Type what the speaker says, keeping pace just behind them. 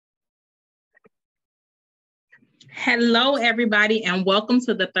Hello, everybody, and welcome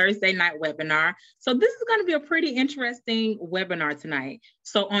to the Thursday night webinar. So this is going to be a pretty interesting webinar tonight.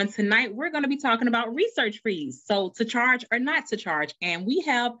 So on tonight, we're going to be talking about research fees. So to charge or not to charge. And we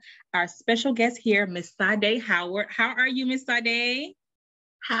have our special guest here, Miss Sade Howard. How are you, Miss Sade?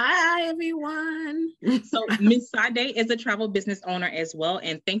 Hi, everyone. So Miss Sade is a travel business owner as well.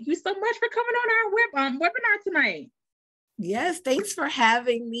 And thank you so much for coming on our webinar tonight. Yes, thanks for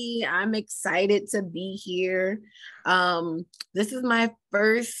having me. I'm excited to be here. This is my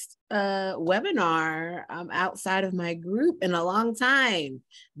first webinar outside of my group in a long time.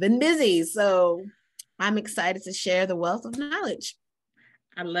 Been busy, so I'm excited to share the wealth of knowledge.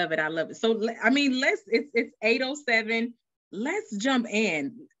 I love it. I love it. So it's 8:07. Let's jump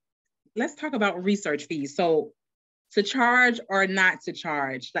in. Let's talk about research fees. So to charge or not to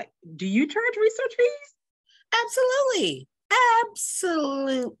charge, like, do you charge research fees? Absolutely.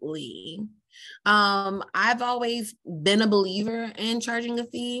 Absolutely. I've always been a believer in charging a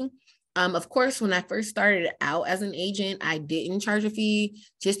fee. Of course, when I first started out as an agent, I didn't charge a fee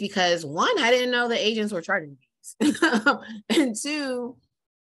just because, one, I didn't know the agents were charging fees. And two,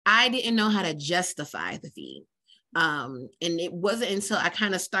 I didn't know how to justify the fee. And it wasn't until I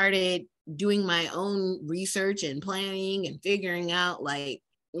kind of started doing my own research and planning and figuring out, like,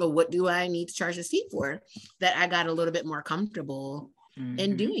 well, what do I need to charge this fee for, that I got a little bit more comfortable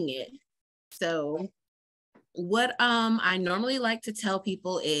in doing it. So what I normally like to tell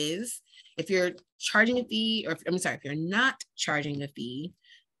people is, if you're charging a fee, or if you're not charging a fee,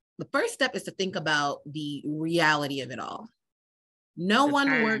 the first step is to think about the reality of it all. No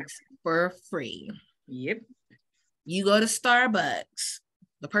one works for free. Yep. You go to Starbucks,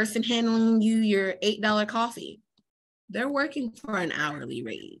 the person handling you your $8 coffee, they're working for an hourly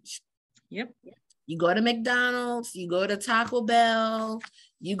wage. Yep. You go to McDonald's, you go to Taco Bell,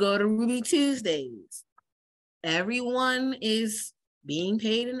 you go to Ruby Tuesdays. Everyone is being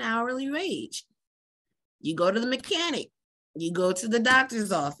paid an hourly wage. You go to the mechanic, you go to the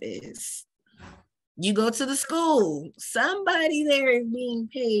doctor's office, you go to the school, somebody there is being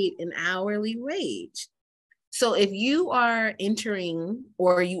paid an hourly wage. So if you are entering,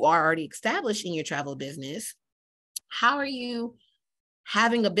 or you are already established in your travel business, how are you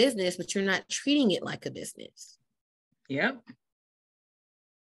having a business, but you're not treating it like a business? Yep.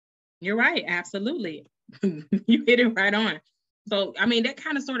 You're right. Absolutely. You hit it right on. So, I mean, that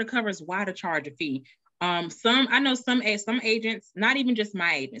kind of sort of covers why to charge a fee. I know some agents, not even just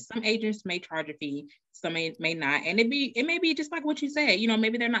my agents, some agents may charge a fee, some may not. And it may be just like what you said,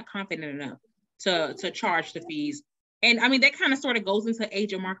 maybe they're not confident enough to charge the fees. And I mean, that kind of sort of goes into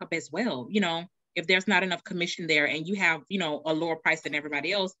agent markup as well. If there's not enough commission there and you have, a lower price than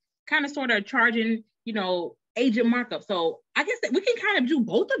everybody else, kind of sort of charging, agent markup. So I guess that we can kind of do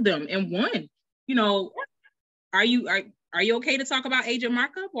both of them in one. Are you okay to talk about agent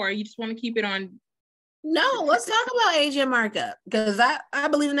markup, or you just want to keep it on? No, let's talk about agent markup, because I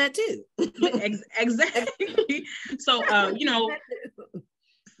believe in that too. Exactly. So,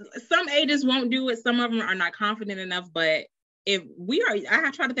 some agents won't do it. Some of them are not confident enough, but I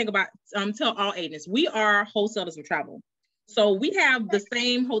try to think about, tell all agents, we are wholesalers of travel. So we have the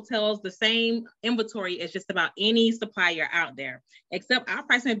same hotels, the same inventory as just about any supplier out there, except our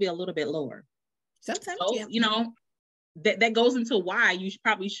price may be a little bit lower. Sometimes, so, yeah. That goes into why you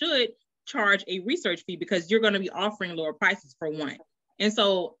probably should charge a research fee, because you're going to be offering lower prices for one. And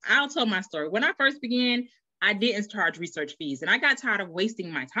so I'll tell my story. When I first began, I didn't charge research fees, and I got tired of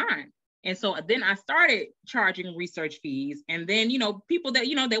wasting my time. And so then I started charging research fees. And then, people that,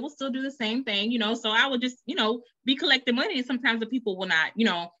 they will still do the same thing, so I would just, be collecting money. And sometimes the people will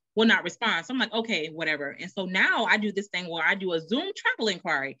not respond. So I'm like, okay, whatever. And so now I do this thing where I do a Zoom travel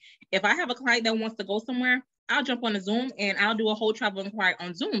inquiry. If I have a client that wants to go somewhere, I'll jump on a Zoom and I'll do a whole travel inquiry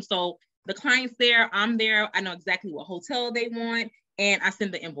on Zoom. So the client's there, I'm there, I know exactly what hotel they want, and I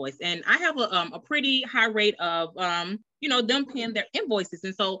send the invoice. And I have a pretty high rate of, them paying their invoices.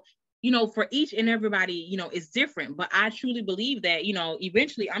 And so, for each and everybody, it's different. But I truly believe that,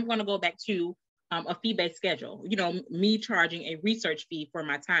 eventually I'm going to go back to a fee-based schedule, me charging a research fee for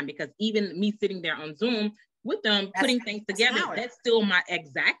my time, because even me sitting there on Zoom with them, putting things together, that's still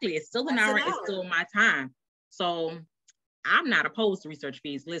it's still an hour, it's still my time. So I'm not opposed to research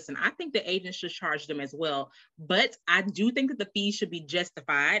fees. Listen, I think the agents should charge them as well, but I do think that the fees should be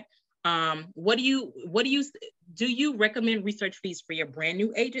justified. Do you recommend research fees for your brand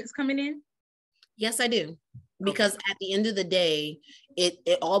new agents coming in? Yes, I do. Because at the end of the day,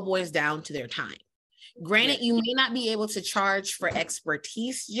 it all boils down to their time. Granted, you may not be able to charge for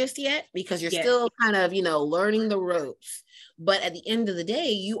expertise just yet, because you're still kind of, learning the ropes. But at the end of the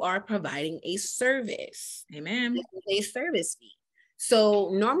day, you are providing a service. Amen. A service fee. So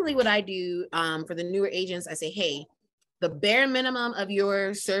normally what I do for the newer agents, I say, hey, the bare minimum of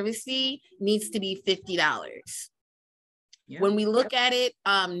your service fee needs to be $50. Yep. When we look at it,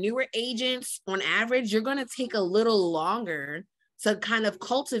 newer agents on average, you're going to take a little longer to kind of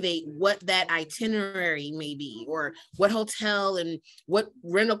cultivate what that itinerary may be, or what hotel and what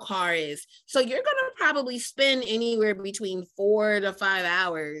rental car is. So you're going to probably spend anywhere between 4 to 5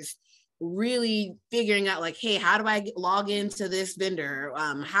 hours really figuring out like, hey, how do I log into this vendor?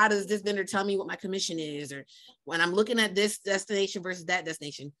 How does this vendor tell me what my commission is? Or when I'm looking at this destination versus that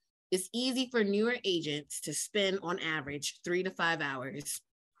destination, it's easy for newer agents to spend on average 3 to 5 hours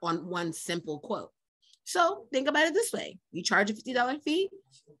on one simple quote. So think about it this way. You charge a $50 fee,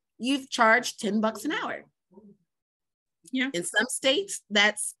 you've charged $10 an hour. Yeah. In some states,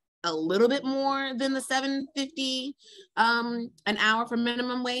 that's a little bit more than the $7.50 an hour for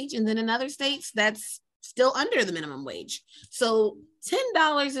minimum wage. And then in other states, that's still under the minimum wage. So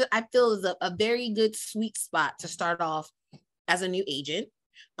 $10, I feel, is a very good sweet spot to start off as a new agent.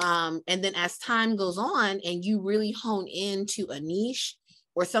 And then as time goes on and you really hone into a niche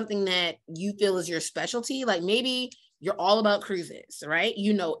or something that you feel is your specialty, like maybe you're all about cruises, right?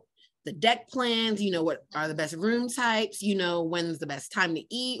 You know the deck plans, you know what are the best room types, you know when's the best time to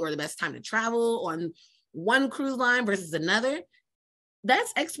eat or the best time to travel on one cruise line versus another.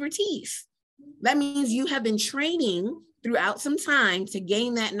 That's expertise. That means you have been training throughout some time to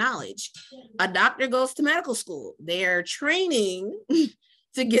gain that knowledge. A doctor goes to medical school. They're training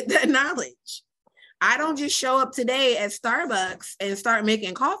to get that knowledge. I don't just show up today at Starbucks and start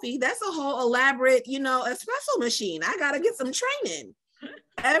making coffee. That's a whole elaborate, espresso machine. I got to get some training.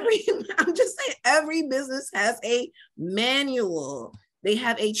 I'm just saying, every business has a manual. They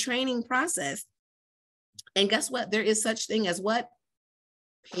have a training process. And guess what? There is such thing as what?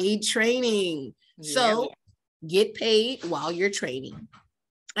 Paid training. Yeah. So get paid while you're training.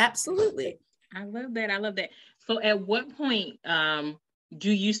 Absolutely. I love that. So at what point, do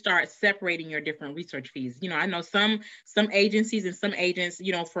you start separating your different research fees? I know some agencies and some agents,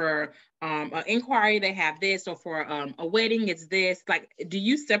 for an inquiry, they have this, or for a wedding, it's this. Like, do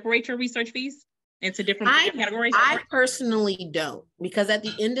you separate your research fees into different categories? I personally don't, because at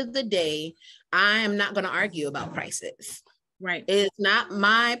the end of the day, I am not going to argue about prices. Right. It's not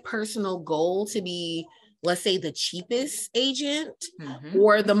my personal goal to be, let's say, the cheapest agent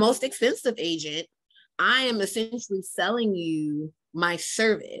or the most expensive agent. I am essentially selling you my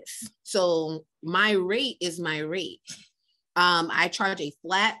service. So my rate is my rate. I charge a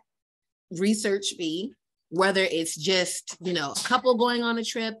flat research fee, whether it's just, a couple going on a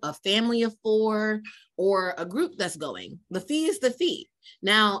trip, a family of 4, or a group that's going. The fee is the fee.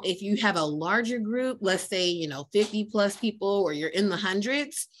 Now, if you have a larger group, let's say, 50 plus people, or you're in the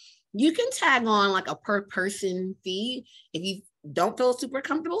hundreds, you can tag on like a per person fee. If you don't feel super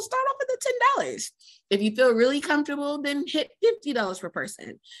comfortable, start off with the $10. If you feel really comfortable, then hit $50 per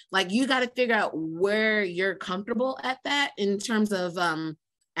person. Like, you got to figure out where you're comfortable at that in terms of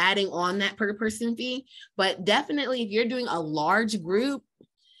adding on that per person fee. But definitely, if you're doing a large group,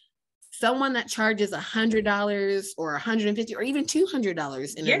 someone that charges $100 or $150 or even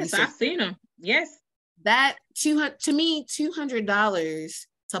 $200 in yes, I've seen them. Yes, that to me, $200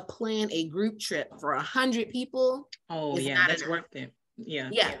 to plan a group trip for 100 people. Oh yeah, that's worth it. Yeah.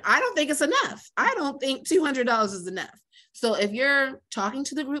 I don't think it's enough. I don't think $200 is enough. So if you're talking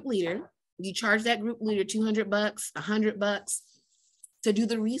to the group leader, you charge that group leader $200, $100 to do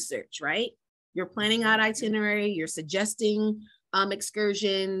the research, right? You're planning out itinerary, you're suggesting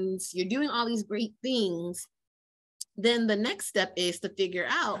excursions, you're doing all these great things. Then the next step is to figure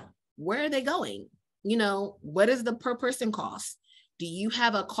out, where are they going? What is the per person cost? Do you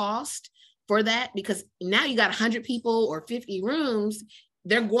have a cost for that? Because now you got 100 people or 50 rooms,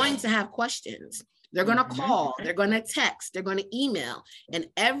 they're going to have questions. They're going to call, they're going to text, they're going to email. And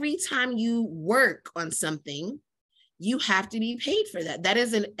every time you work on something, you have to be paid for that. That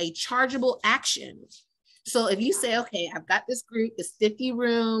is a chargeable action. So if you say, okay, I've got this group, it's 50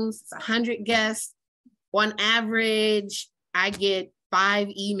 rooms, it's 100 guests. On average, I get 5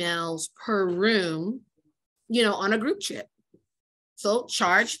 emails per room, on a group trip. So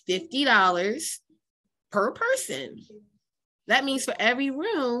charge $50 per person. That means for every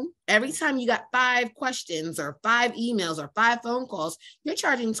room, every time you got 5 questions or 5 emails or 5 phone calls, you're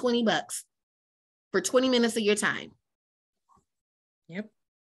charging $20 for 20 minutes of your time.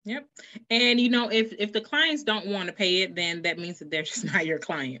 Yep. And if the clients don't want to pay it, then that means that they're just not your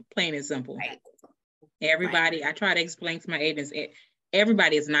client, plain and simple. Right. Everybody, right. I try to explain to my agents,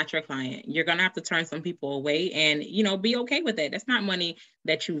 everybody is not your client. You're going to have to turn some people away and, you know, be okay with that. That's not money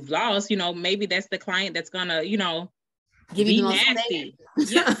that you've lost. You know, maybe that's the client that's going to, you know, give you be the most nasty.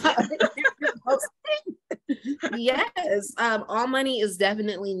 Yeah. Yes. All money is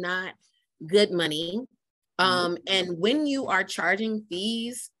definitely not good money. And when you are charging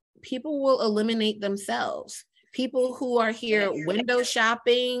fees, people will eliminate themselves. People who are here window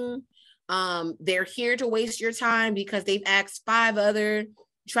shopping, they're here to waste your time because they've asked 5 other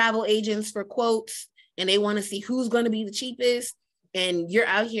travel agents for quotes and they want to see who's going to be the cheapest. And you're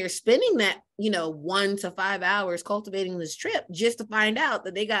out here spending that, you know, 1 to 5 hours cultivating this trip just to find out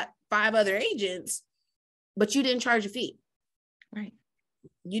that they got 5 other agents, but you didn't charge a fee. Right.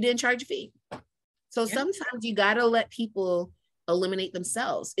 You didn't charge a fee. So sometimes you got to let people eliminate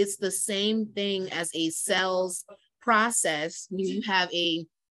themselves. It's the same thing as a sales process. You have a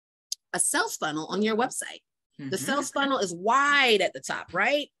sales funnel on your website. The sales funnel is wide at the top,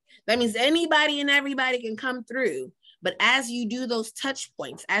 right? That means anybody and everybody can come through. But as you do those touch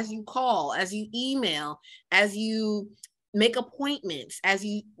points, as you call, as you email, as you make appointments, as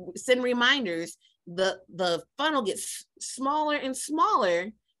you send reminders, the funnel gets smaller and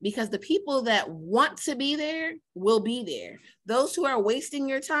smaller because the people that want to be there will be there. Those who are wasting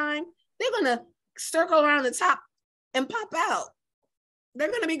your time, they're going to circle around the top and pop out. They're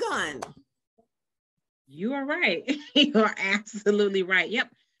going to be gone. You are right. You are absolutely right. Yep,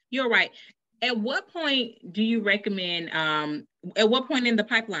 you're right. At what point do you recommend, at what point in the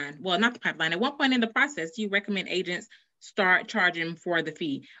pipeline, well, not the pipeline, at what point in the process do you recommend agents start charging for the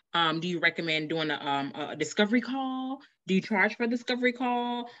fee? Do you recommend doing a discovery call? Do you charge for a discovery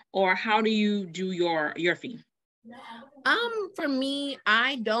call? Or how do you do your fee? For me,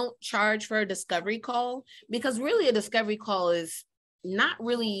 I don't charge for a discovery call because really a discovery call is not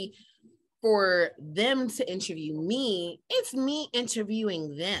really for them to interview me. It's me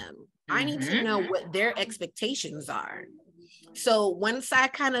interviewing them. I need to know what their expectations are. So once I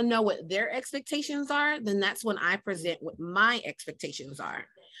kind of know what their expectations are, then that's when I present what my expectations are.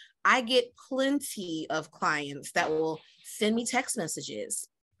 I get plenty of clients that will send me text messages,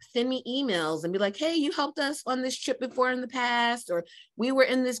 send me emails and be like, hey, you helped us on this trip before in the past, or we were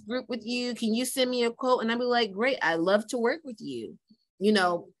in this group with you. Can you send me a quote? And I'll be like, great, I love to work with you. You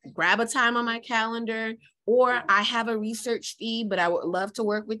know, grab a time on my calendar, or I have a research fee, but I would love to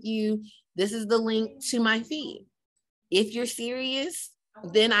work with you. This is the link to my fee. If you're serious,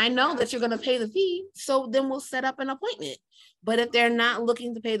 then I know that you're going to pay the fee. So then we'll set up an appointment. But if they're not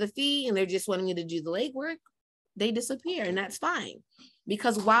looking to pay the fee and they're just wanting you to do the legwork, they disappear, and that's fine.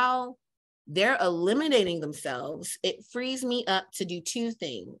 Because while they're eliminating themselves, it frees me up to do 2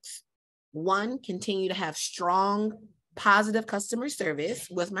 things. 1, continue to have strong, positive customer service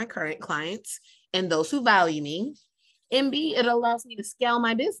with my current clients and those who value me. And B, it allows me to scale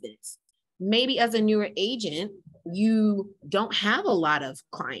my business. Maybe as a newer agent, you don't have a lot of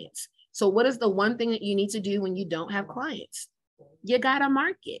clients. So what is the one thing that you need to do when you don't have clients? You got to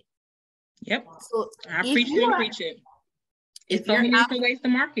market. Yep. So I preach it. It's so many different ways to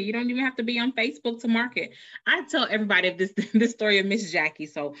market. You don't even have to be on Facebook to market. I tell everybody this story of Miss Jackie.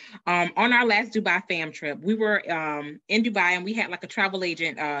 So on our last Dubai fam trip, we were in Dubai and we had like a travel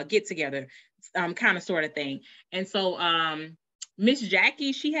agent get together, kind of sort of thing. And so Miss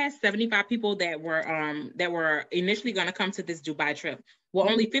Jackie, she has 75 people that were initially going to come to this Dubai trip. Well,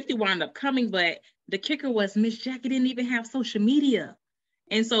 only 50 wound up coming, but the kicker was Miss Jackie didn't even have social media.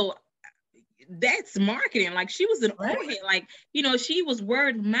 And so that's marketing. Like she was an overhead, like, you know, she was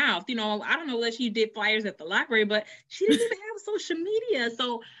word of mouth. You know, I don't know that she did flyers at the library, but she didn't even have social media.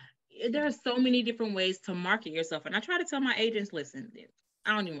 So there are so many different ways to market yourself. And I try to tell my agents, listen,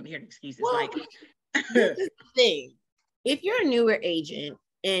 I don't even want to hear excuses. Well, like this is the thing. If you're a newer agent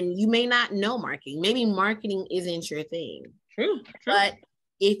and you may not know marketing, maybe marketing isn't your thing. True. But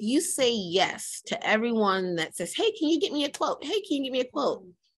if you say yes to everyone that says, hey, can you get me a quote? Hey, can you get me a quote?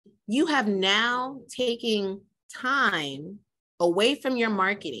 You have now taken time away from your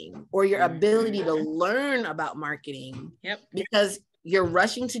marketing or your ability to learn about marketing. Yep. Because you're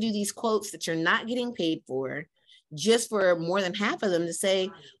rushing to do these quotes that you're not getting paid for, just for more than half of them to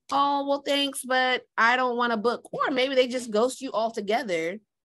say, oh, well, thanks, but I don't want to book. Or maybe they just ghost you altogether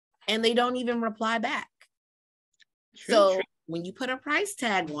and they don't even reply back. True. When you put a price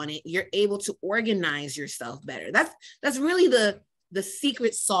tag on it, you're able to organize yourself better. That's really the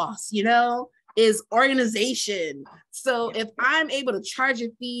secret sauce, you know, is organization. So if I'm able to charge a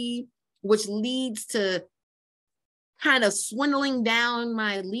fee, which leads to kind of swindling down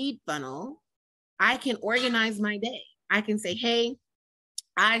my lead funnel, I can organize my day. I can say, hey,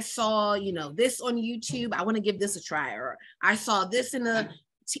 I saw, this on YouTube. I want to give this a try. Or I saw this in a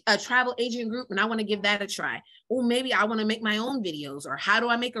travel agent group and I want to give that a try. Or maybe I want to make my own videos. Or how do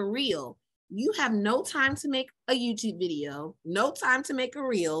I make a reel? You have no time to make a YouTube video, no time to make a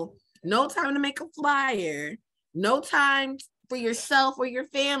reel, no time to make a flyer, no time for yourself or your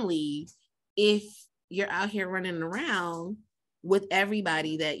family if you're out here running around with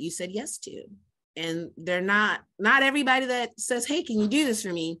everybody that you said yes to. And they're not everybody that says, hey, can you do this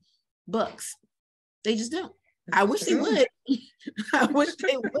for me? Books. They just don't. I wish they would. I wish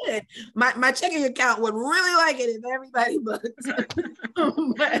they would. My checking account would really like it if everybody books.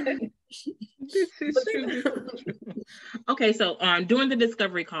 Okay, so during the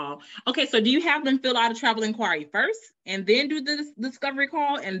discovery call, okay, so do you have them fill out a travel inquiry first and then do the discovery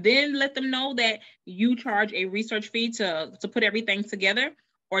call and then let them know that you charge a research fee to put everything together?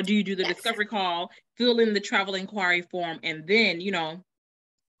 Or do you do the discovery call, fill in the travel inquiry form, and then,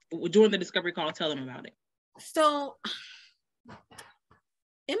 during the discovery call, tell them about it? So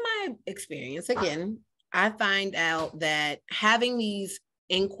in my experience, again, I find out that having these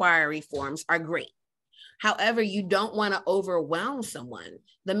inquiry forms are great. However, you don't want to overwhelm someone.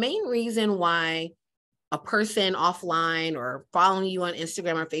 The main reason why a person offline or following you on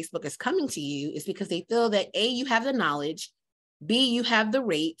Instagram or Facebook is coming to you is because they feel that A, you have the knowledge, B, you have the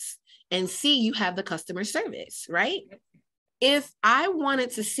rates, and C, you have the customer service, right? If I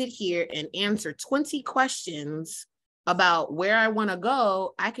wanted to sit here and answer 20 questions about where I want to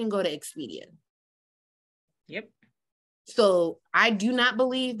go, I can go to Expedia. Yep. So I do not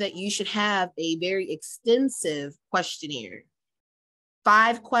believe that you should have a very extensive questionnaire.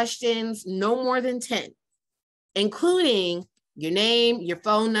 5 questions, no more than 10, including your name, your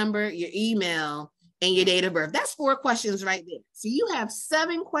phone number, your email, and your date of birth. That's 4 questions right there. So you have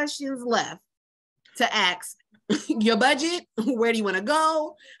 7 questions left to ask. Your budget, where do you want to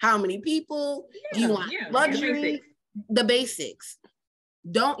go? How many people? Do you want luxury? The basics.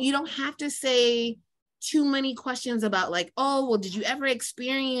 You don't have to say too many questions about like, oh, well, did you ever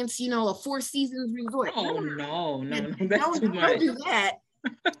experience, a 4 Seasons resort? Oh, no, that's too much. Don't do that.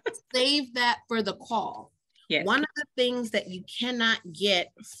 Save that for the call. Yes. One of the things that you cannot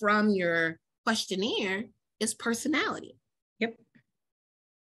get from your questionnaire is personality. Yep.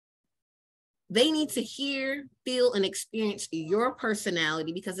 They need to hear, feel, and experience your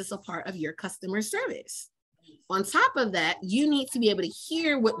personality because it's a part of your customer service. On top of that, you need to be able to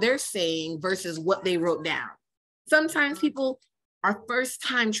hear what they're saying versus what they wrote down. Sometimes people are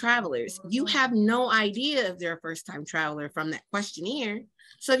first-time travelers. You have no idea if they're a first-time traveler from that questionnaire.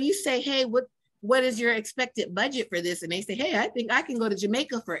 So if you say, hey, what is your expected budget for this? And they say, hey, I think I can go to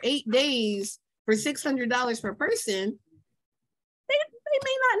Jamaica for 8 days for $600 per person. They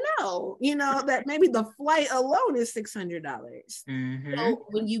may not know, that maybe the flight alone is $600. Mm-hmm. So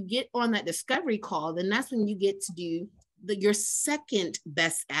when you get on that discovery call, then that's when you get to do your second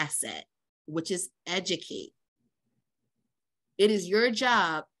best asset, which is educate. It is your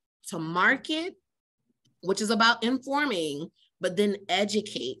job to market, which is about informing, but then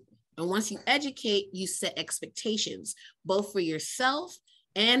educate. And once you educate, you set expectations, both for yourself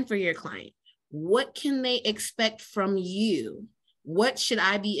and for your client. What can they expect from you? What should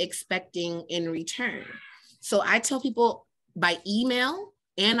I be expecting in return? So I tell people by email,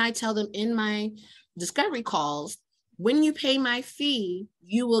 and I tell them in my discovery calls, when you pay my fee,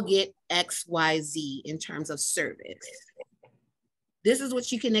 you will get XYZ in terms of service. This is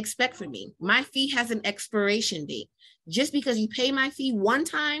what you can expect from me. My fee has an expiration date. Just because you pay my fee one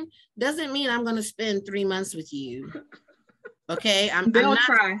time doesn't mean I'm going to spend 3 months with you. Okay? I'm not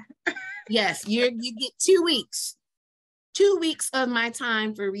try. Yes, you get 2 weeks. 2 weeks of my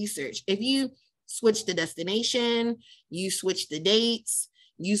time for research. If you switch the destination, you switch the dates,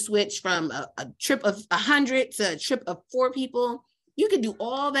 you switch from a trip of 100 to a trip of 4 people, you can do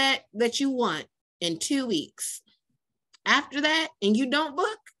all that you want in 2 weeks. After that, and you don't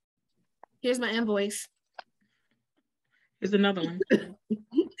book, here's my invoice. Here's another one.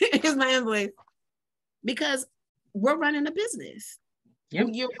 Here's my invoice. Because we're running a business. Yep.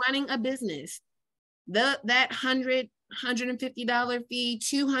 You're running a business. That $150 fee,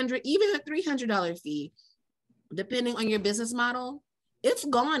 $200, even a $300 fee, depending on your business model, it's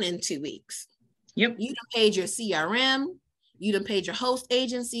gone in 2 weeks. Yep. You done paid your CRM, you done paid your host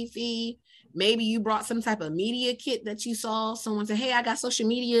agency fee. Maybe you brought some type of media kit that you saw. Someone said, hey, I got social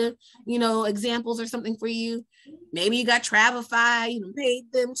media, examples or something for you. Maybe you got Travelify, you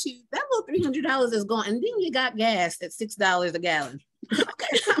paid them too. That little $300 is gone. And then you got gas at $6 a gallon.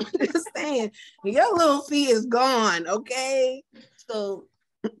 Okay, I'm just saying, your little fee is gone, okay? So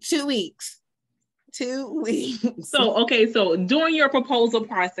 2 weeks. 2 weeks. So, okay, so during your proposal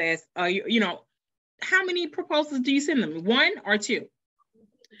process, how many proposals do you send them? 1 or 2?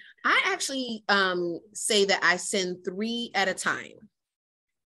 I actually say that I send 3 at a time.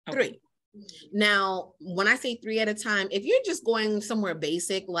 Okay. 3. Now, when I say 3 at a time, if you're just going somewhere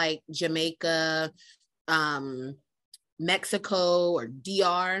basic like Jamaica, Mexico, or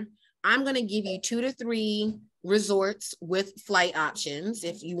DR, I'm going to give you 2 to 3 resorts with flight options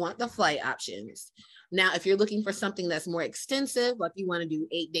if you want the flight options. Now, if you're looking for something that's more extensive, like you want to do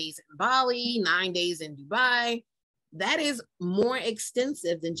 8 days in Bali, 9 days in Dubai, that is more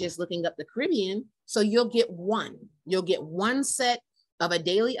extensive than just looking up the Caribbean. So you'll get one set of a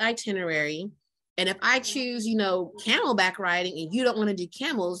daily itinerary. And if I choose, camelback riding and you don't want to do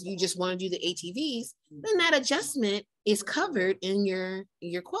camels, you just want to do the ATVs, then that adjustment is covered in your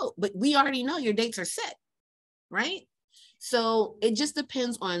quote. But we already know your dates are set, right? So it just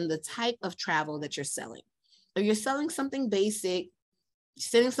depends on the type of travel that you're selling. If you're selling something basic,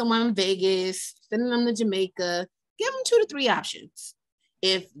 sending someone in Vegas, sending them to Jamaica, give them 2 to 3 options.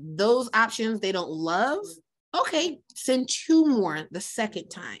 If those options they don't love, okay, send 2 more the second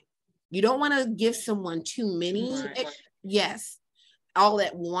time. You don't want to give someone too many. Right. Yes, all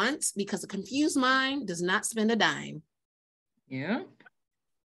at once, because a confused mind does not spend a dime. Yeah,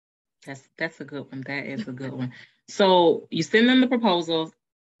 that's a good one. That is a good one. So you send them the proposals,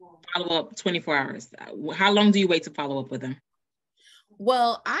 follow up 24 hours. How long do you wait to follow up with them?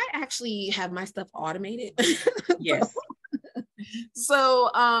 Well, I actually have my stuff automated. Yes. So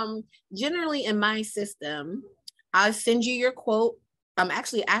generally in my system, I'll send you your quote.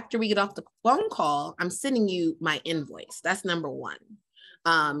 Actually, after we get off the phone call, I'm sending you my invoice. That's number 1.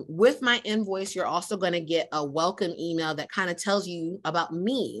 With my invoice, you're also going to get a welcome email that kind of tells you about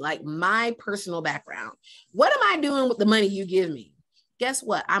me, like my personal background. What am I doing with the money you give me? Guess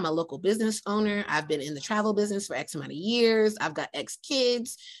what? I'm a local business owner. I've been in the travel business for X amount of years. I've got X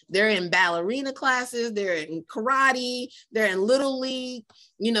kids. They're in ballerina classes. They're in karate. They're in Little League.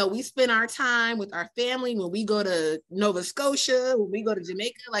 We spend our time with our family when we go to Nova Scotia, when we go to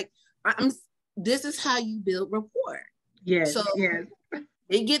Jamaica. This is how you build rapport. Yes. So yes.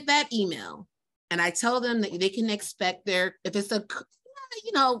 They get that email and I tell them that they can expect if it's a,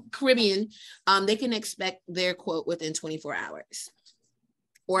 Caribbean, they can expect their quote within 24 hours.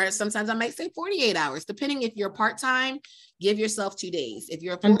 Or sometimes I might say 48 hours, depending if you're part-time, give yourself 2 days. If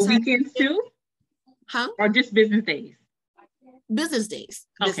you're on the weekends too? Huh? Or just business days? Business days.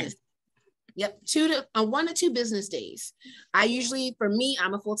 Okay. Business. Yep. 1 to 2 business days. For me,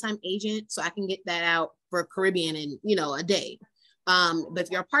 I'm a full-time agent, so I can get that out for Caribbean in, a day. But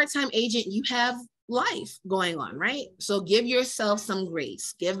if you're a part-time agent, you have life going on, right? So give yourself some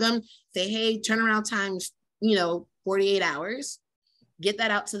grace. Say, hey, turnaround time's, 48 hours. Get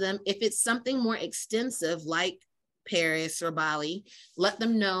that out to them. If it's something more extensive like Paris or Bali, let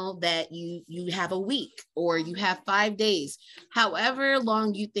them know that you have a week or you have 5 days, however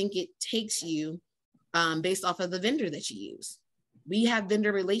long you think it takes you, based off of the vendor that you use. We have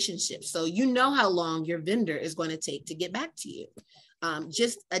vendor relationships, so how long your vendor is going to take to get back to you.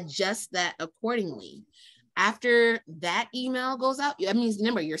 Just adjust that accordingly. After that email goes out,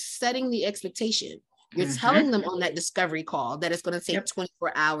 remember, you're setting the expectation. You're telling them on that discovery call that it's going to take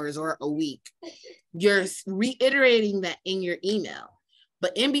 24 hours or a week. You're reiterating that in your email.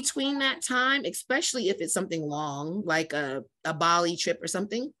 But in between that time, especially if it's something long, like a Bali trip or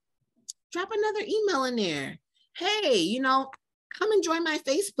something, drop another email in there. Hey, come and join my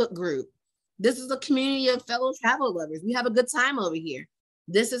Facebook group. This is a community of fellow travel lovers. We have a good time over here.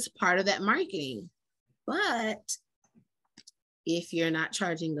 This is part of that marketing. But if you're not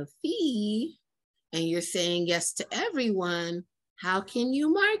charging a fee, and you're saying yes to everyone, how can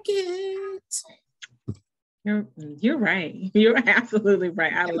you market? You're right. You're absolutely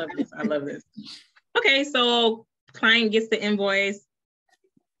right. I love this. Okay, so client gets the invoice.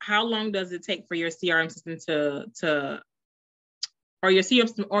 How long does it take for your CRM system to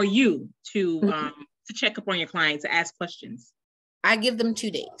check up on your client, to ask questions? I give them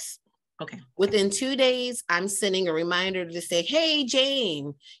 2 days. Okay. Within 2 days, I'm sending a reminder to say, hey,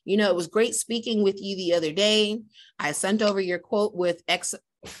 Jane, it was great speaking with you the other day. I sent over your quote with X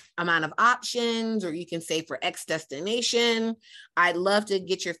amount of options, or you can say for X destination. I'd love to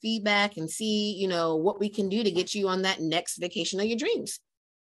get your feedback and see, what we can do to get you on that next vacation of your dreams.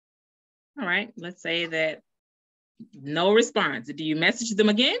 All right. Let's say that no response. Do you message them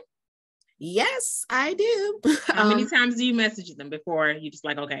again? Yes, I do. How many times do you message them before you just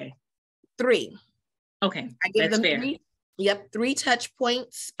like, okay? 3. Okay. I give them fair. 3. Yep. 3 touch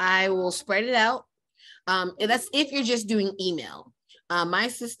points. I will spread it out. That's if you're just doing email. My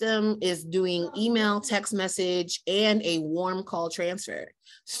system is doing email, text message, and a warm call transfer.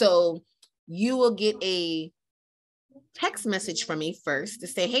 So you will get a text message from me first to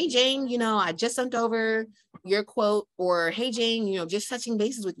say, hey, Jane, I just sent over your quote, or hey, Jane, just touching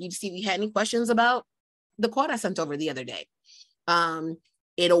bases with you to see if you had any questions about the quote I sent over the other day.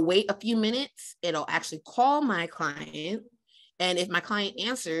 It'll wait a few minutes. It'll actually call my client. And if my client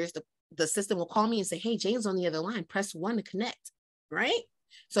answers, the system will call me and say, hey, Jane's on the other line. Press 1 to connect, right?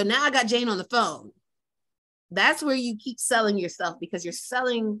 So now I got Jane on the phone. That's where you keep selling yourself, because you're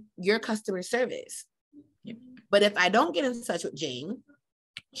selling your customer service. Yep. But if I don't get in touch with Jane,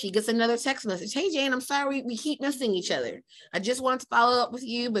 she gets another text message. Hey, Jane, I'm sorry we keep missing each other. I just wanted to follow up with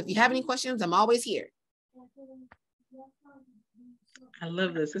you, but if you have any questions, I'm always here. I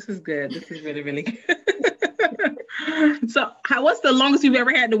love this. This is good. This is really, really good. So what's the longest you've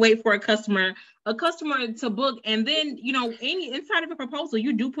ever had to wait for a customer to book? And then, any inside of a proposal,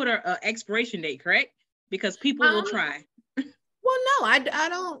 you do put a expiration date, correct? Because people will try. Well, no,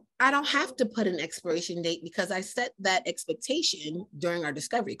 I don't have to put an expiration date, because I set that expectation during our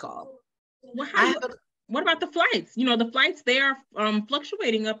discovery call. Well, what about the flights? The flights, they are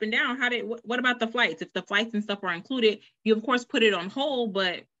fluctuating up and down. What about the flights? If the flights and stuff are included, you of course put it on hold,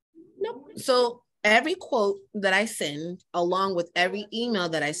 but no. So every quote that I send, along with every email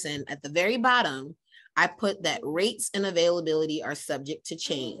that I send, at the very bottom, I put that rates and availability are subject to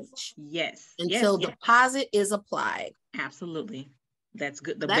change. Yes. Until deposit is applied. Absolutely. That's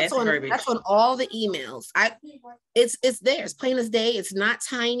good. That's on all the emails. It's there. It's plain as day. It's not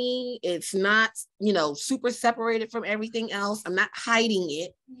tiny. It's not, super separated from everything else. I'm not hiding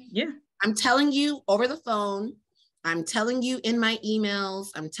it. Yeah. I'm telling you over the phone. I'm telling you in my emails.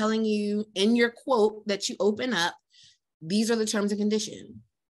 I'm telling you in your quote that you open up. These are the terms and conditions.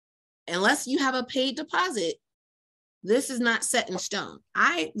 Unless you have a paid deposit, this is not set in stone.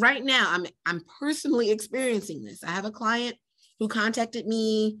 Right now, I'm personally experiencing this. I have a client who contacted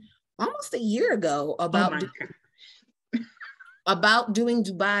me almost a year ago about doing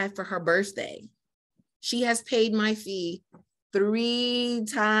Dubai for her birthday. She has paid my fee 3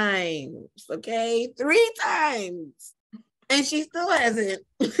 times, okay? 3 times. And she still hasn't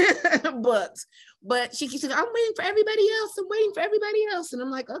booked. But she keeps saying, I'm waiting for everybody else. I'm waiting for everybody else. And I'm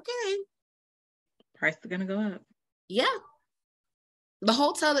like, okay. Price is going to go up. Yeah. The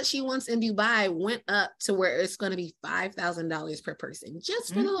hotel that she wants in Dubai went up to where it's going to be $5,000 per person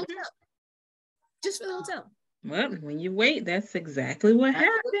just for the hotel. Just for the hotel. Well, when you wait, that's exactly what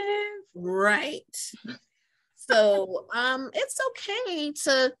happens. Right. So it's okay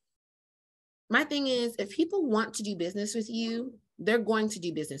to, my thing is, if people want to do business with you, they're going to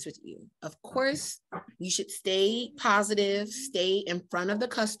do business with you. Of course, you should stay positive, stay in front of the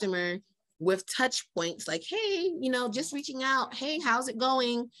customer with touch points like, hey, just reaching out. Hey, how's it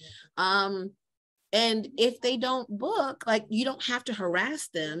going? And if they don't book, like, you don't have to harass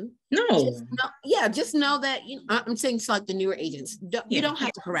them. No. Just know that, I'm saying it's like the newer agents. You don't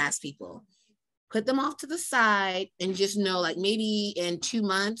have to harass people. Put them off to the side and just know, like, maybe in 2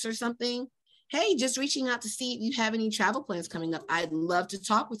 months or something, hey, just reaching out to see if you have any travel plans coming up. I'd love to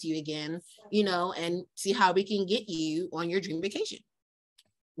talk with you again, and see how we can get you on your dream vacation.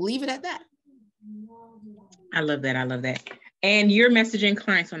 Leave it at that. I love that. And you're messaging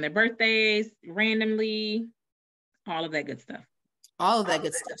clients on their birthdays, randomly, all of that good stuff.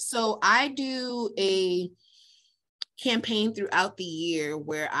 So I do a campaign throughout the year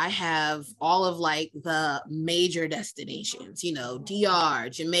where I have all of like the major destinations, DR,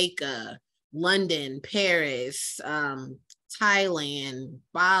 Jamaica, London, Paris, Thailand,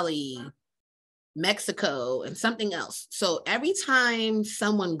 Bali, Mexico, and something else. So every time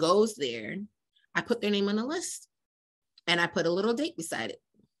someone goes there, I put their name on a list and I put a little date beside it.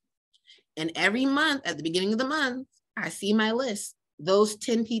 And every month, at the beginning of the month, I see my list. Those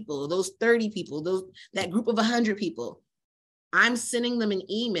 10 people, those 30 people, that group of 100 people, I'm sending them an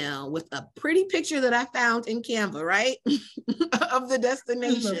email with a pretty picture that I found in Canva, right? Of the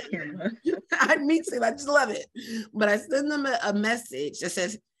destination. I just love it. But I send them a message that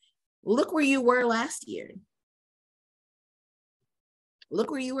says, look where you were last year.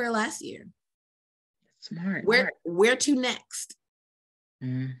 Look where you were last year. Smart. Where to next?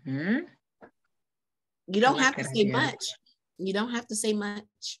 Mm-hmm. You don't have to say much. You don't have to say much.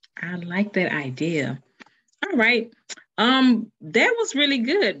 I like that idea. All right. That was really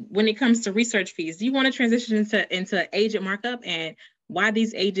good when it comes to research fees. Do you want to transition into agent markup and why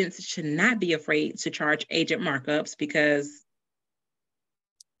these agents should not be afraid to charge agent markups? Because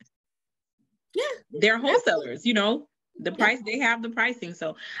they're wholesalers, The price, they have the pricing.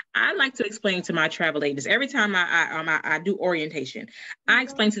 So I like to explain to my travel agents every time I do orientation. I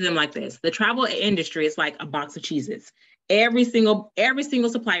explain to them like this: the travel industry is like a box of cheeses. Every single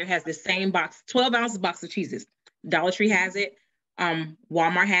supplier has the same box, 12-ounce box of cheeses. Dollar Tree has it,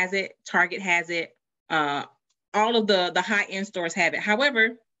 Walmart has it, Target has it, all of the high-end stores have it.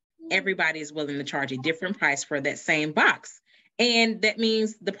 However, everybody is willing to charge a different price for that same box. And that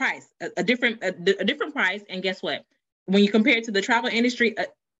means the price, a different price. And guess what? When you compare it to the travel industry, a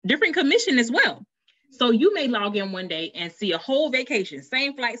different commission as well. So you may log in one day and see a whole vacation,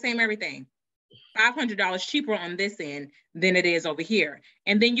 same flight, same everything, $500 cheaper on this end than it is over here.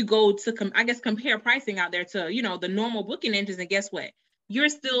 And then you go to, compare pricing out there to, the normal booking engines. And guess what? You're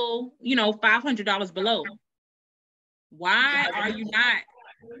still, $500 below. Why are you not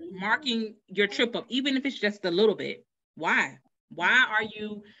marking your trip up, even if it's just a little bit? Why are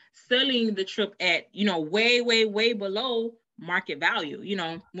you selling the trip at, way below market value?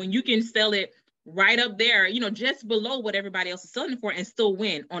 When you can sell it right up there, just below what everybody else is selling for, and still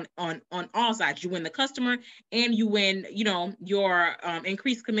win on all sides. You win the customer, and you win, your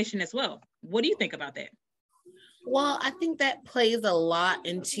increased commission as well. What do you think about that? Well, I think that plays a lot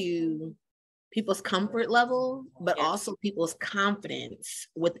into people's comfort level, but also people's confidence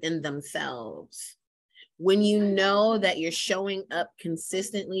within themselves. When you know that you're showing up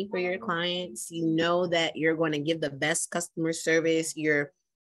consistently for your clients, you know that you're going to give the best customer service, you're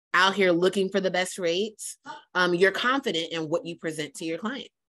out here looking for the best rates, you're confident in what you present to your client.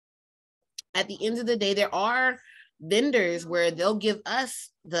 At the end of the day, there are vendors where they'll give us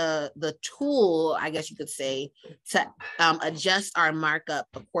the tool, I guess you could say, to adjust our markup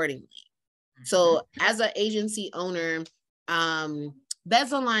accordingly. So as an agency owner,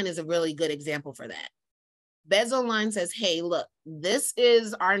 Beds Online is a really good example for that. Beds Online says, hey, look, this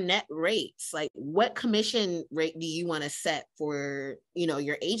is our net rates. Like, what commission rate do you want to set for,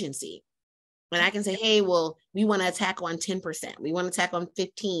 your agency? And I can say, hey, well, we want to attack on 10%. We want to attack on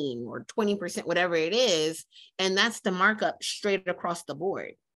 15 or 20%, whatever it is. And that's the markup straight across the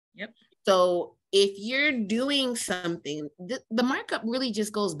board. Yep. So if you're doing something, the markup really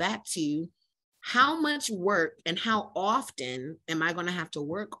just goes back to how much work and how often am I going to have to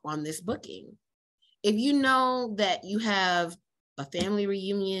work on this booking? If you know that you have a family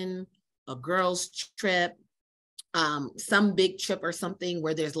reunion, a girls' trip, some big trip or something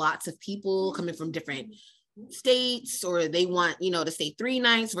where there's lots of people coming from different states, or they want, to stay 3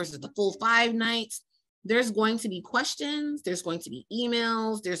 nights versus the full 5 nights, there's going to be questions, there's going to be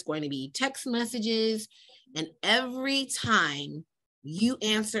emails, there's going to be text messages. And every time you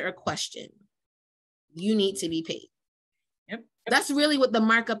answer a question, you need to be paid. Yep. That's really what the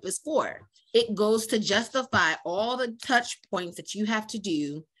markup is for. It goes to justify all the touch points that you have to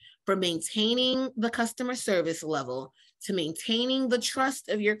do for maintaining the customer service level, to maintaining the trust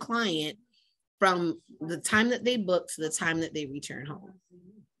of your client from the time that they book to the time that they return home.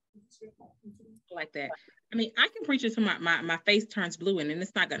 Like that. I mean, I can preach it to my face turns blue, and then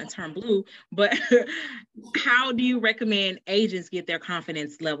it's not going to turn blue, but how do you recommend agents get their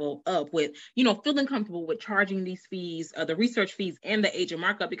confidence level up with, feeling comfortable with charging these fees, the research fees and the agent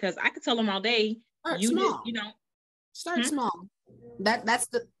markup? Because I could tell them all day, start small. That's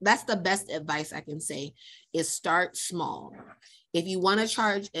the best advice I can say, is start small. If you want to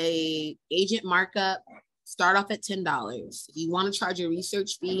charge a agent markup, start off at $10. If you want to charge a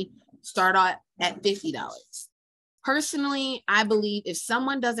research fee, start out at $50. Personally, I believe if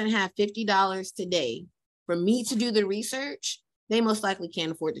someone doesn't have $50 today for me to do the research, they most likely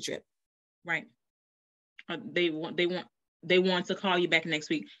can't afford the trip. Right. They want to call you back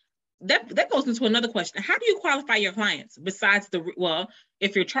next week. That goes into another question. How do you qualify your clients besides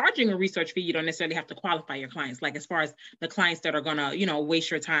if you're charging a research fee, you don't necessarily have to qualify your clients. Like, as far as the clients that are going to,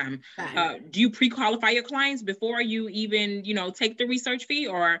 waste your time, do you pre-qualify your clients before you even, take the research fee,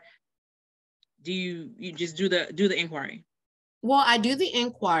 or do you just do the inquiry? Well, I do the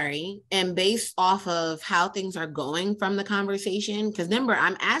inquiry, and based off of how things are going from the conversation, because remember,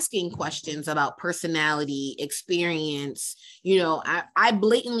 I'm asking questions about personality, experience. I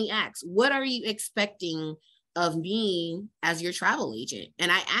blatantly ask, what are you expecting of me as your travel agent?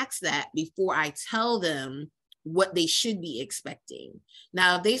 And I ask that before I tell them what they should be expecting.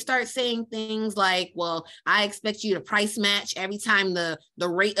 Now, if they start saying things like, well, I expect you to price match every time the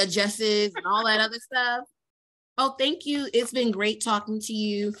rate adjusts and all that other stuff. Oh, thank you. It's been great talking to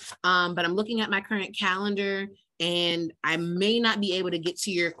you. But I'm looking at my current calendar, and I may not be able to get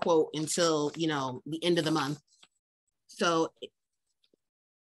to your quote until, the end of the month. So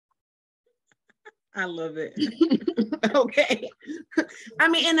I love it. Okay. I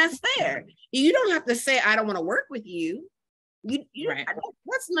mean, and that's fair. You don't have to say, I don't want to work with you. Right.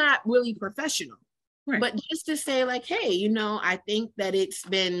 That's not really professional. Right. But just to say like, hey, you know, I think that it's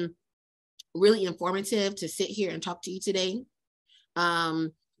been really informative to sit here and talk to you today.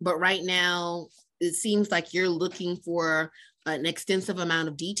 But right now, it seems like you're looking for an extensive amount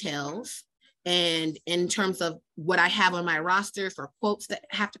of details. And in terms of what I have on my roster for quotes that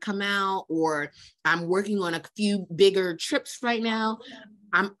have to come out, or I'm working on a few bigger trips right now,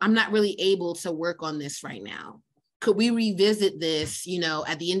 I'm not really able to work on this right now. Could we revisit this, you know,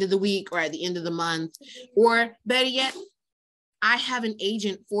 at the end of the week or at the end of the month? Or better yet, I have an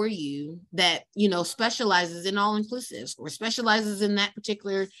agent for you that, you know, specializes in all inclusives or specializes in that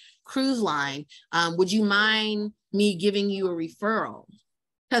particular cruise line. Would you mind me giving you a referral?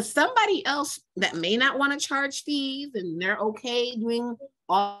 Because somebody else that may not want to charge fees and they're okay doing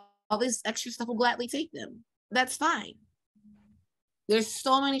all this extra stuff will gladly take them. That's fine. There's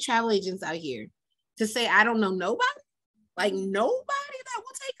so many travel agents out here. To say I don't know nobody, like nobody that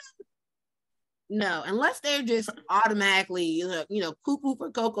will take them. No, unless they're just automatically, you know, poo-poo for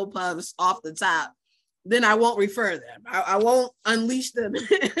Cocoa Puffs off the top, then I won't refer them. I won't unleash them,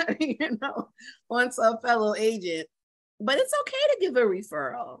 you know, onto a fellow agent. But it's okay to give a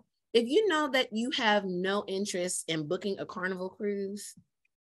referral. If you know that you have no interest in booking a Carnival cruise,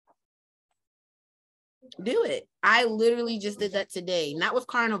 do it. I literally just did that today, not with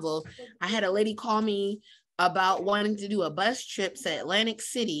Carnival. I had a lady call me about wanting to do a bus trip to Atlantic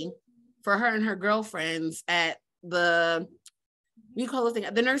City for her and her girlfriends at the, what do you call this thing,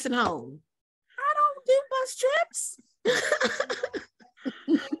 at the nursing home. I don't do bus trips.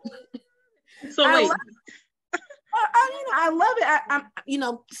 So wait. I love it. I'm, you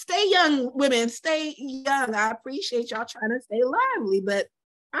know, stay young, women, stay young. I appreciate y'all trying to stay lively, but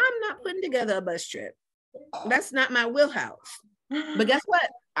I'm not putting together a bus trip. That's not my wheelhouse. But guess what?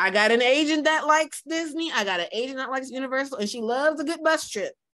 I got an agent that likes Disney. I got an agent that likes Universal, and she loves a good bus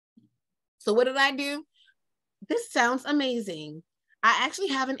trip. So what did I do? This sounds amazing. I actually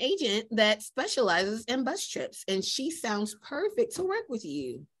have an agent that specializes in bus trips, and she sounds perfect to work with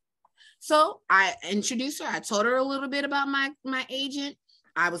you. So I introduced her. I told her a little bit about my agent.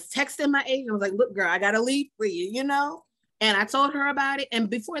 I was texting my agent. I was like, look, girl, I got a lead for you, you know? And I told her about it. And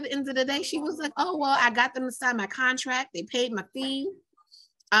before the end of the day, she was like, oh, well, I got them to sign my contract. They paid my fee.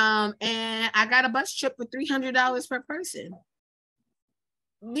 And I got a bus trip for $300 per person.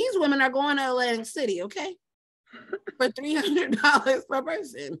 These women are going to Atlantic City, okay? For $300 per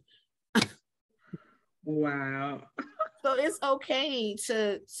person. Wow. So it's okay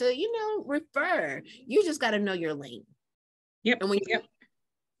to you know, refer. You just got to know your lane. Yep. And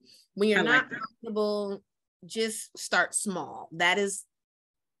when you're not comfortable, just start small. That's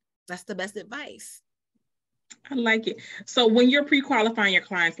the best advice. I like it. So when you're pre-qualifying your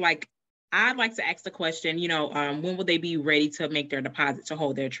clients, like I'd like to ask the question, you know, when will they be ready to make their deposit to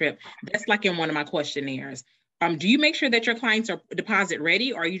hold their trip? That's like in one of my questionnaires. Do you make sure that your clients are deposit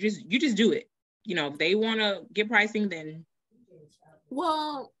ready, or you just do it? You know, if they want to get pricing, then.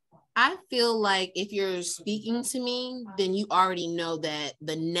 Well, I feel like if you're speaking to me, then you already know that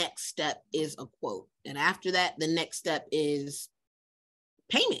the next step is a quote. And after that, the next step is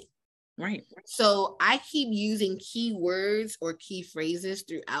payment. Right. So I keep using keywords or key phrases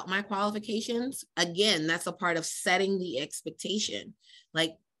throughout my qualifications. Again, that's a part of setting the expectation.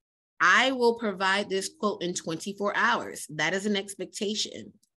 Like, I will provide this quote in 24 hours. That is an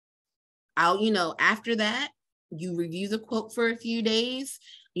expectation. After that, you review the quote for a few days.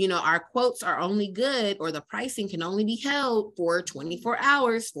 You know, our quotes are only good, or the pricing can only be held for 24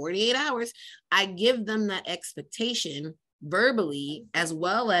 hours, 48 hours. I give them that expectation verbally, as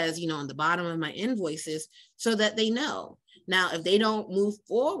well as, you know, on the bottom of my invoices, so that they know. Now, if they don't move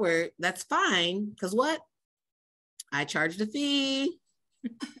forward, that's fine, because what? I charge the fee.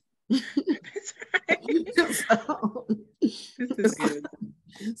 That's right. This is good.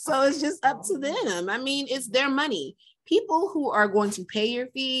 So it's just up to them. I mean, it's their money. People who are going to pay your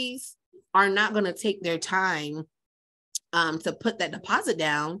fees are not going to take their time to put that deposit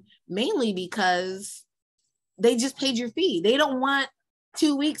down, mainly because they just paid your fee. They don't want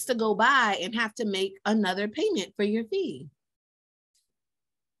 2 weeks to go by and have to make another payment for your fee.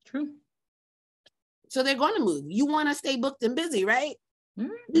 True. So they're going to move. You want to stay booked and busy, right?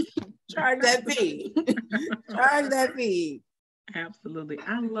 Charge that fee. Charge that fee. Absolutely.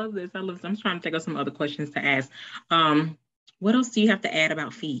 I love this. I'm trying to think of some other questions to ask. What else do you have to add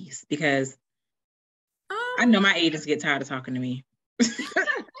about fees? Because I know my agents get tired of talking to me.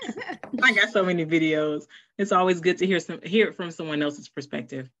 I got so many videos. It's always good to hear it from someone else's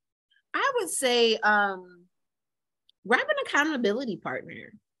perspective. I would say grab an accountability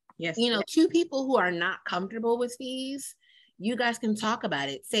partner. Yes. You know, two people who are not comfortable with fees, you guys can talk about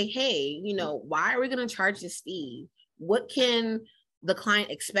it. Say, hey, you know, why are we going to charge this fee? What can the client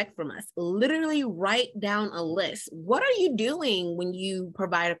expect from us? Literally write down a list. What are you doing when you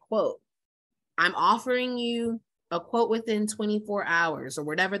provide a quote? I'm offering you a quote within 24 hours or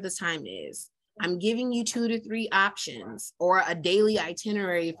whatever the time is. I'm giving you 2 to 3 options or a daily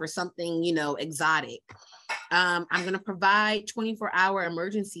itinerary for something, you know, exotic. I'm going to provide 24-hour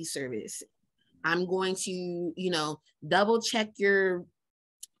emergency service. I'm going to, you know, double check your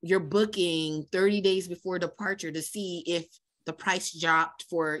booking 30 days before departure to see if the price dropped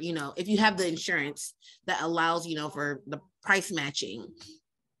for, you know, if you have the insurance that allows, you know, for the price matching.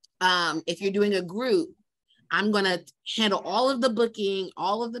 If you're doing a group, I'm going to handle all of the booking,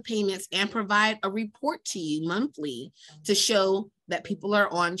 all of the payments, and provide a report to you monthly to show that people are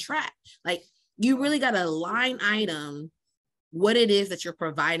on track. Like, you really got to line item what it is that you're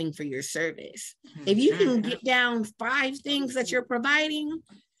providing for your service. If you can get down 5 things that you're providing,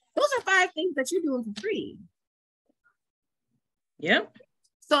 those are 5 things that you're doing for free. Yep.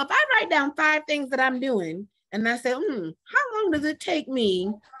 So if I write down 5 things that I'm doing and I say, how long does it take me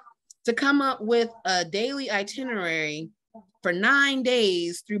to come up with a daily itinerary for 9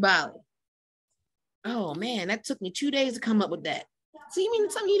 days through Bali? Oh man, that took me 2 days to come up with that. So you mean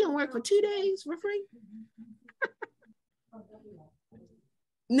something you didn't work for 2 days for free?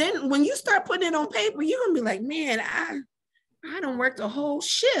 And then when you start putting it on paper, you're gonna be like, man, I don't work the whole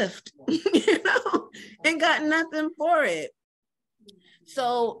shift, you know, and got nothing for it.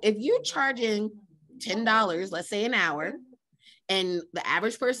 So if you're charging $10, let's say an hour, and the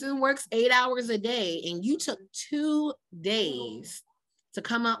average person works 8 hours a day, and you took 2 days to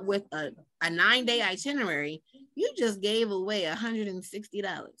come up with a 9-day itinerary, you just gave away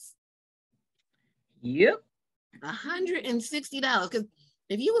 $160. Yep. $160. Because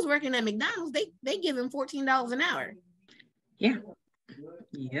if you was working at McDonald's, they give him $14 an hour. Yeah.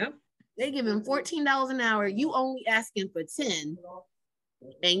 Yep. They give him $14 an hour. You only asking for 10,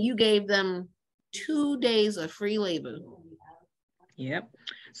 and you gave them 2 days of free labor. Yep.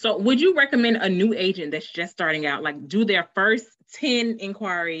 So would you recommend a new agent that's just starting out, like, do their first 10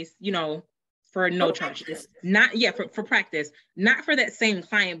 inquiries, you know, for no charge? Not, yeah, for practice, not for that same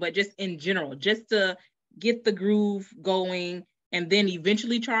client, but just in general, just to get the groove going and then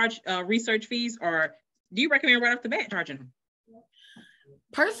eventually charge research fees? Or do you recommend right off the bat charging them?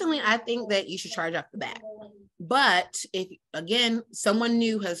 Personally, I think that you should charge off the bat. But if, again, someone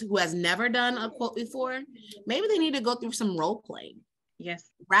new who has never done a quote before, maybe they need to go through some role playing. Yes.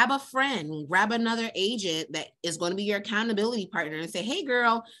 Grab a friend, grab another agent that is going to be your accountability partner and say, hey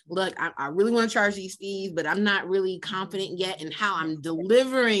girl, look, I really want to charge these fees, but I'm not really confident yet in how I'm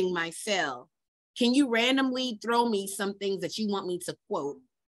delivering myself. Can you randomly throw me some things that you want me to quote?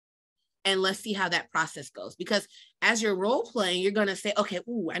 And let's see how that process goes. Because as you're role playing, you're going to say, okay,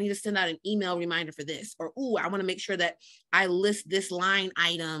 I need to send out an email reminder for this. Or, I want to make sure that I list this line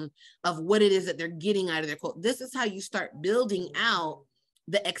item of what it is that they're getting out of their quote. This is how you start building out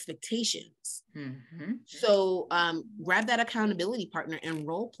the expectations. Mm-hmm. So grab that accountability partner and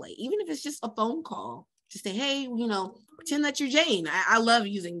role play, even if it's just a phone call. Just say, hey, you know, pretend that you're Jane. I love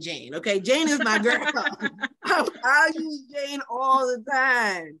using Jane. Okay, Jane is my girl. I use Jane all the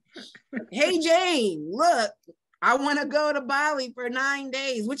time. Hey, Jane, look, I want to go to Bali for 9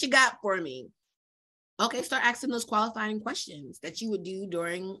 days. What you got for me? Okay, start asking those qualifying questions that you would do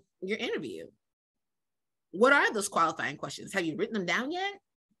during your interview. What are those qualifying questions? Have you written them down yet?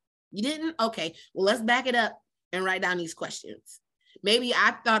 You didn't? Okay, well, let's back it up and write down these questions. Maybe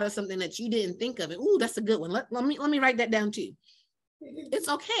I thought of something that you didn't think of. That's a good one. Let me write that down too. It's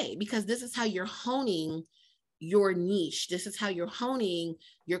okay, because this is how you're honing your niche. This is how you're honing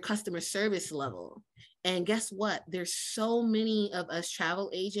your customer service level. And guess what? There's so many of us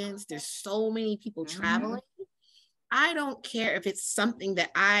travel agents. There's so many people traveling. I don't care if it's something that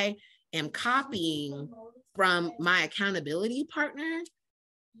I am copying from my accountability partner.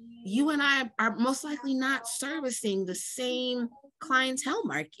 You and I are most likely not servicing the same clientele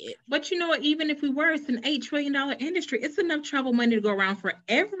market. But you know what? Even if we were, it's an $8 trillion industry. It's enough travel money to go around for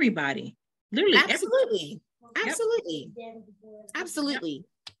everybody. Literally. Absolutely. Everybody. Absolutely. Yep. Absolutely.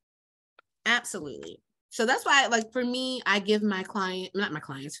 Yep. Absolutely. So that's why, like, for me, I give my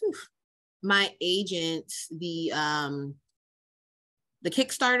agents the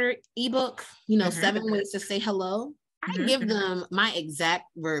Kickstarter ebook, 7 ways to say hello. I give them my exact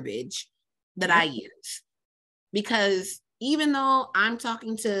verbiage that I use, because even though I'm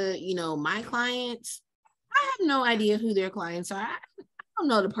talking to, my clients, I have no idea who their clients are. I don't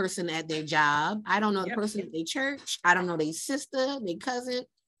know the person at their job. I don't know the Yep. person at their church. I don't know their sister, their cousin.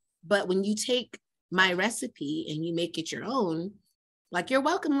 But when you take my recipe and you make it your own, like your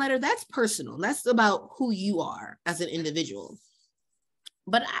welcome letter, that's personal. That's about who you are as an individual.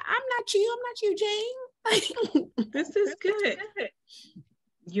 But I'm not you, Jane. This is good.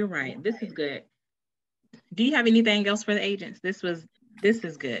 You're right. This is good. Do you have anything else for the agents? This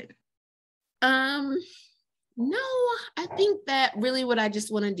is good. No, I think that really what I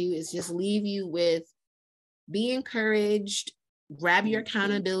just want to do is just leave you with be encouraged, grab your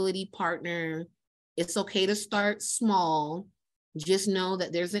accountability partner. It's okay to start small. Just know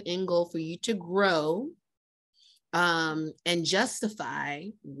that there's an end goal for you to grow, and justify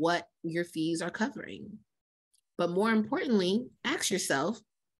what your fees are covering. But more importantly, ask yourself,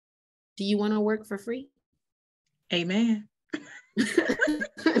 do you want to work for free? Amen.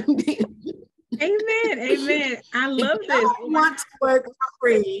 Amen. Amen. I love this. Want to work for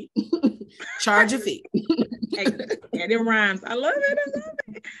free? Charge a fee. And it rhymes. I love it. I love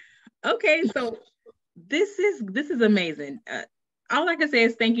it. Okay, so this is amazing. All I can say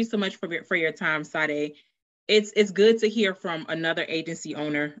is thank you so much for your time, Sade. It's good to hear from another agency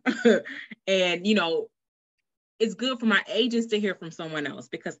owner, and it's good for my agents to hear from someone else,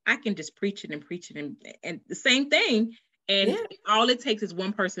 because I can just preach it and the same thing. And all it takes is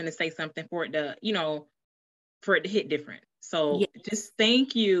one person to say something for it to, for it to hit different. So just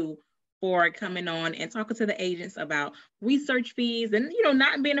thank you for coming on and talking to the agents about research fees and,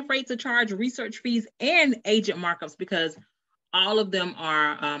 not being afraid to charge research fees and agent markups, because all of them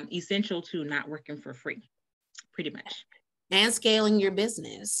are essential to not working for free, pretty much. And scaling your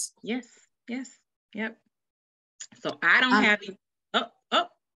business. Yes. Yep. So I don't have any.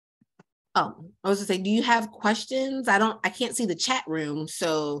 Oh, I was gonna say, do you have questions? I can't see the chat room.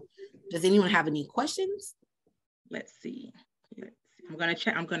 So does anyone have any questions? Let's see. I'm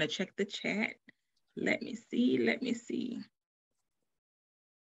gonna check the chat. Let me see.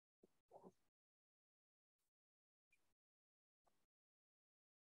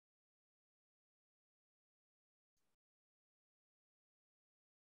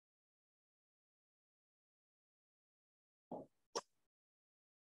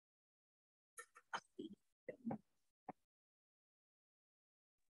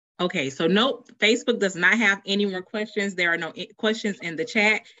 Okay, so nope, Facebook does not have any more questions. There are no questions in the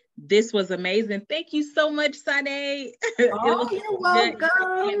chat. This was amazing. Thank you so much, Sade. Oh, you're welcome.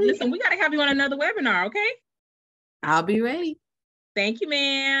 And listen, we got to have you on another webinar, okay? I'll be ready. Thank you,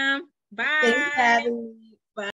 ma'am. Bye. Thanks for having me.